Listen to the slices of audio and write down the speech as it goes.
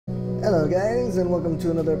Hello guys, and welcome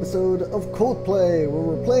to another episode of Coldplay, where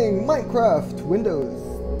we're playing Minecraft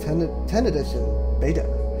Windows 10 Edition Beta.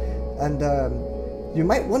 And you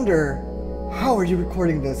might wonder, how are you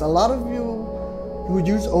recording this? A lot of you who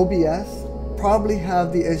use OBS probably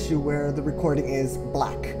have the issue where the recording is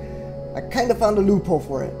black. I kind of found a loophole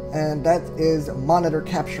for it, and that is monitor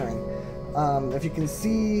capturing. If you can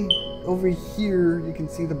see over here, you can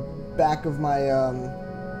see the back of my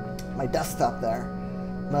my desktop there.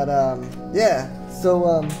 But yeah,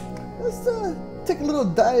 so let's take a little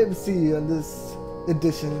dive-see on this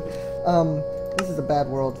edition. This is a bad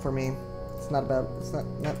world for me. It's not bad. It's not.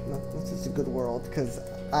 It's just a good world because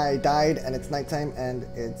I died and it's nighttime and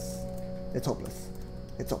it's hopeless.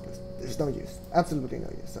 It's hopeless. There's no use. Absolutely no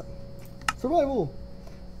use. So survival.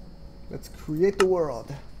 Let's create the world.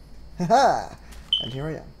 Haha! And here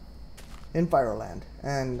I am in Fireland,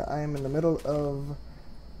 and I am in the middle of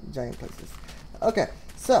giant places. Okay.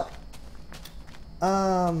 So,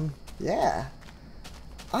 yeah,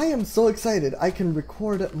 I am so excited. I can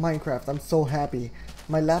record Minecraft. I'm so happy.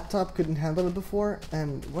 My laptop couldn't handle it before,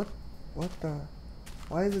 and what the,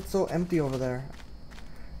 why is it so empty over there?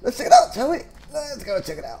 Let's check it out, shall we? Let's go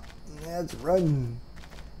check it out. Let's run.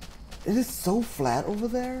 It is so flat over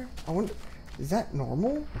there. I wonder, is that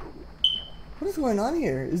normal? What is going on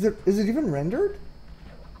here? Is it even rendered?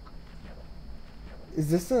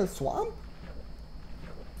 Is this a swamp?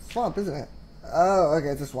 Swamp, isn't it? Oh, okay,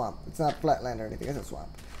 it's a swamp. It's not flatland or anything. It's a swamp.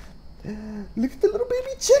 Look at the little baby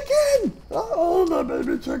chicken! Oh, the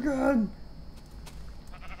baby chicken!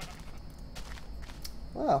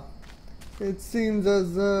 Wow. It seems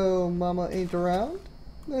as though Mama ain't around.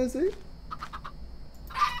 Is he?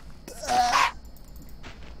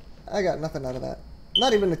 I got nothing out of that.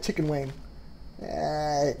 Not even a chicken wing.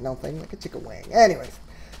 Ain't nothing like a chicken wing. Anyways,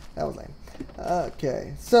 that was lame.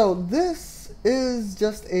 Okay, so this is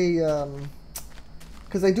just a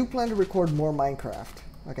because I do plan to record more Minecraft,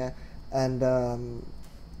 okay, and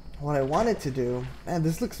what I wanted to do, man,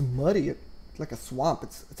 this looks muddy. It's like a swamp.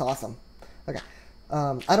 It's awesome. Okay,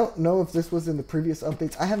 I don't know if this was in the previous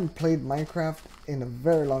updates. I haven't played Minecraft in a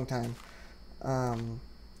very long time, and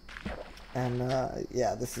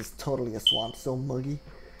yeah, this is totally a swamp. So muggy.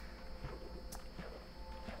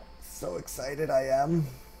 So excited I am.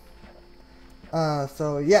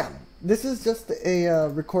 So yeah, this is just a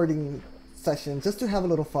recording session, just to have a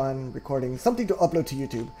little fun recording, something to upload to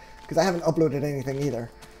YouTube, because I haven't uploaded anything either,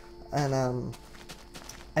 and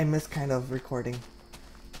I miss kind of recording.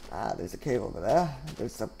 There's a cave over there.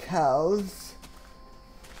 There's some cows.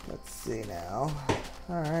 Let's see now.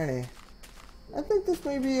 Alrighty, I think this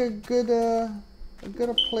may be a good a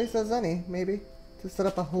place as any, maybe, to set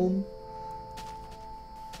up a home.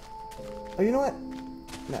 Oh, you know what?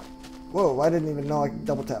 No. Whoa, I didn't even know I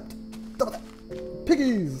double tapped. Double tap!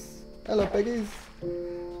 Piggies! Hello, piggies!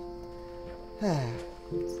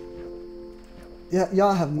 Yeah,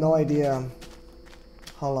 y'all have no idea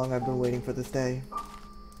how long I've been waiting for this day.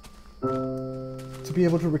 To be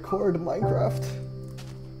able to record Minecraft.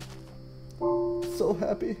 So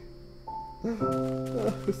happy.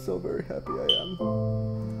 So very happy I am.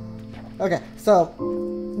 Okay, so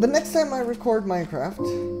the next time I record Minecraft...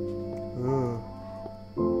 Ooh.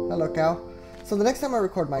 Hello, cow. So the next time I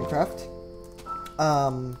record Minecraft,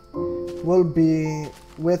 will be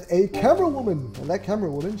with a camera woman, and that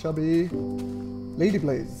camera woman shall be Lady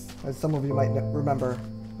Blaze, as some of you might remember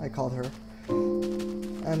I called her.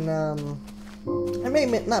 And it may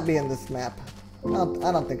not be in this map.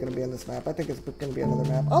 I don't think it'll be in this map. I think it's gonna be another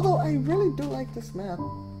map. Although I really do like this map.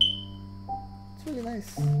 It's really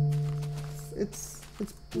nice. It's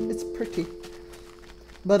pretty.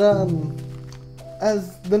 But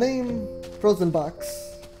as the name Frozen Box,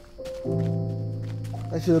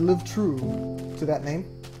 I should live true to that name,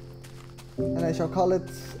 and I shall call it.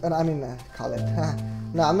 And I mean, call it.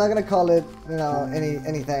 No, I'm not gonna call it. You know,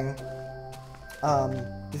 anything.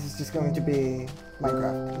 This is just going to be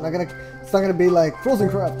Minecraft. I'm not gonna. It's not gonna be like Frozen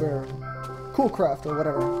Craft or Cool Craft or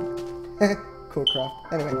whatever. Cool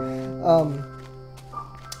Craft. Anyway,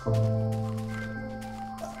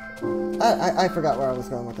 I forgot where I was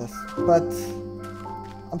going with this, but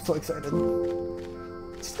I'm so excited.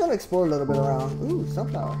 Just gonna explore a little bit around. Ooh,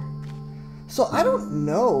 sunflower. So I don't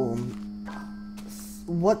know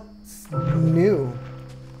what's new,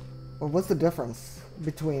 or what's the difference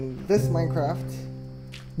between this Minecraft,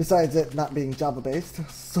 besides it not being Java based.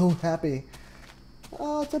 So happy.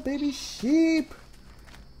 Oh, it's a baby sheep.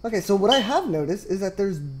 Okay, so what I have noticed is that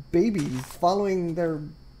there's babies following their,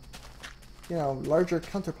 you know, larger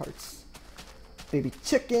counterparts. Baby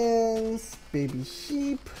chickens, baby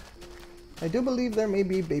sheep. I do believe there may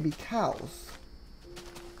be baby cows.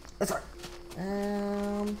 That's right.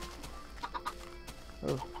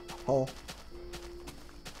 Oh, hole.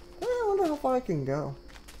 I wonder how far I can go.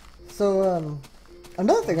 So,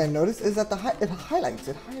 another thing I noticed is that it highlights.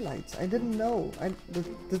 It highlights. I didn't know.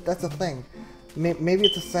 That's a thing. Maybe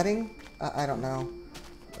it's a setting. I don't know.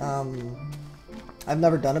 I've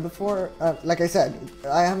never done it before. Like I said,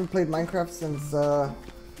 I haven't played Minecraft since,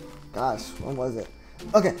 gosh, when was it?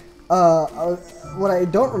 Okay, what I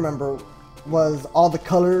don't remember was all the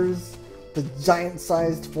colors, the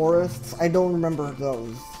giant-sized forests. I don't remember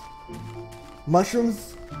those. Mushroom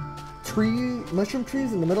trees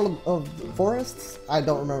in the middle of forests. I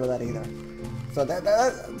don't remember that either. So that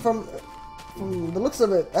from the looks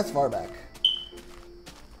of it, that's far back.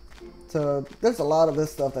 So there's a lot of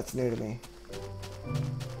this stuff that's new to me.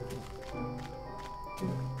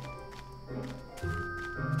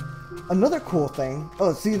 Another cool thing.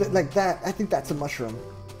 Oh, see that like that? I think that's a mushroom.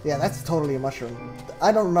 Yeah, that's totally a mushroom.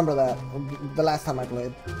 I don't remember that the last time I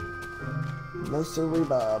played. No siree,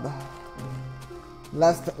 Bob.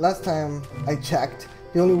 Last time I checked,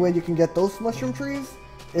 the only way you can get those mushroom trees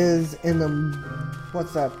is in the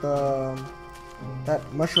what's that? That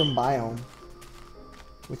mushroom biome,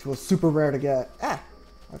 which was super rare to get. Ah,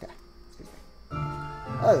 okay. Excuse me.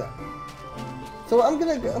 Okay. So I'm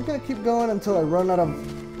gonna keep going until I run out of,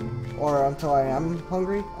 or until I am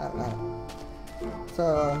hungry. I don't know.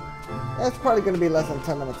 So that's probably gonna be less than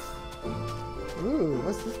 10 minutes. Ooh,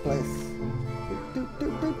 what's this place? Doop,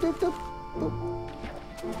 doop, doop, doop, doop, doop.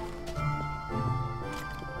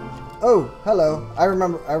 Oh, hello. I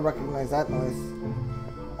recognize that noise.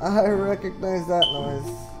 I recognize that noise.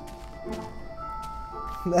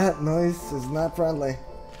 That noise is not friendly.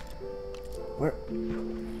 Where?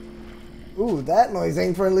 Ooh, that noise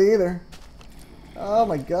ain't friendly either. Oh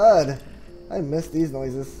my god. I miss these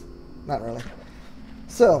noises. Not really.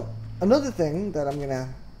 So, another thing that I'm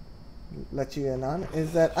gonna let you in on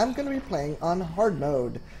is that I'm gonna be playing on hard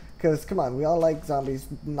mode. Because, come on, we all like zombies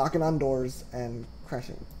knocking on doors and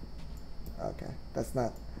crashing. Okay, that's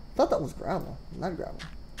not... I thought that was gravel. Not gravel.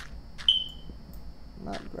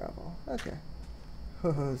 Not gravel. Okay.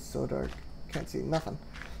 Oh, so dark. Can't see nothing.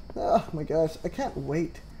 Oh my gosh, I can't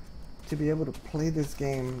wait to be able to play this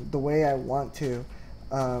game the way I want to.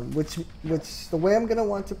 Which the way I'm going to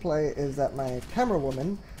want to play is that my camera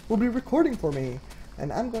woman will be recording for me.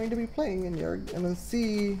 And I'm going to be playing and you're going to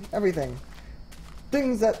see everything.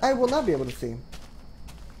 Things that I will not be able to see.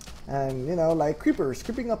 And, you know, like creepers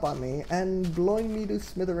creeping up on me and blowing me to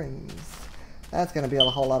smithereens. That's going to be a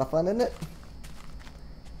whole lot of fun, isn't it?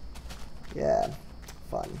 Yeah,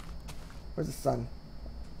 fun. Where's the sun?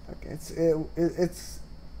 Okay, it's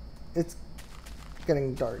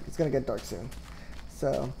getting dark. It's going to get dark soon.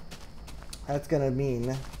 So, that's going to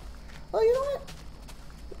mean... Oh, you know what?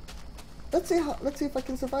 Let's see if I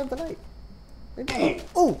can survive the night. Maybe.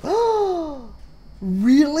 Oh!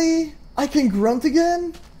 Really? I can grunt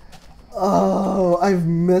again? Oh, I've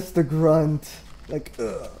missed the grunt. Like,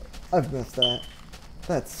 ugh, I've missed that.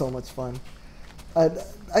 That's so much fun. I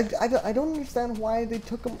don't understand why they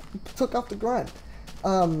took off the grunt.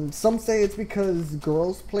 Some say it's because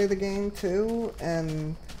girls play the game too,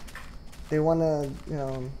 and they wanna, you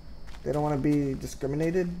know, they don't want to be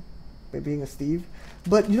discriminated by being a Steve.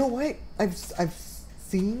 But you know what? I've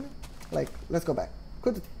seen, like, let's go back.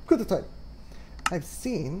 Quit the time. I've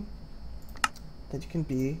seen that you can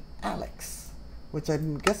be Alex, which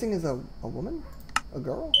I'm guessing is a woman, a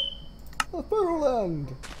girl, a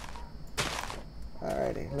Fairyland.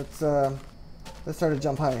 Alrighty, let's start to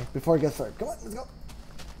jump high before it gets dark. Come on, let's go.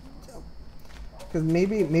 Because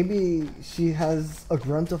maybe she has a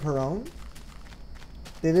grunt of her own.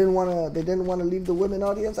 They didn't want to leave the women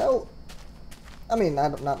audience out. I mean,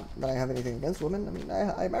 not that I have anything against women. I mean,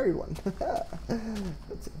 I married one.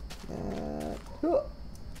 Let's see.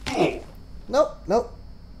 Nope.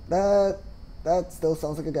 That still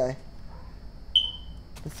sounds like a guy.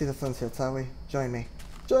 Let's see the sunset, shall we? Join me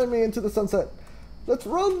into the sunset. Let's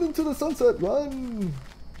run into the sunset. Run.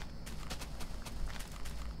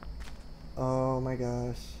 Oh my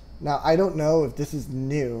gosh. Now I don't know if this is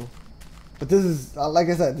new, but this is like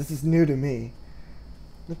I said, this is new to me.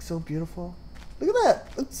 Looks so beautiful. Look at that!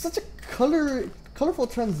 It's such a colorful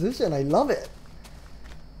transition. I love it.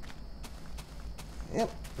 Yep.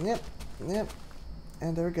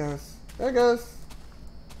 And there it goes. There it goes.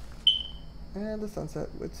 And the sunset,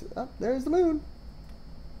 which there's the moon.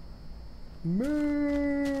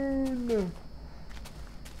 Moon.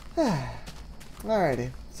 Alrighty.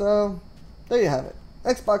 So there you have it.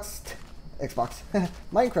 Xbox,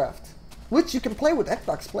 Minecraft, which you can play with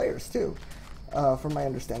Xbox players too, from my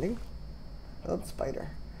understanding. Oh, spider.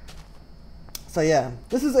 So yeah,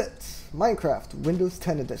 this is it. Minecraft Windows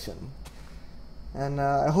 10 Edition. And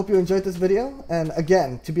I hope you enjoyed this video. And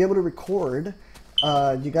again, to be able to record,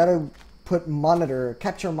 you gotta put monitor,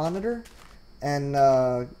 capture monitor, and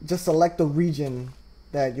just select the region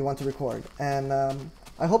that you want to record. And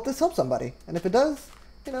I hope this helps somebody. And if it does,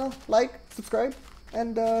 you know, like, subscribe,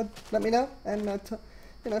 and let me know. And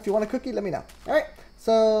you know, if you want a cookie, let me know. All right.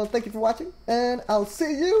 So thank you for watching, and I'll see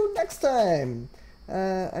you next time.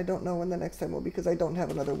 I don't know when the next time will be because I don't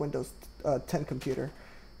have another Windows 10 computer.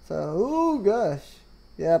 So, oh gosh,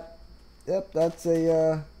 yep, that's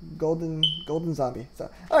a golden zombie. So,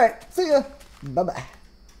 all right, see ya. Bye bye.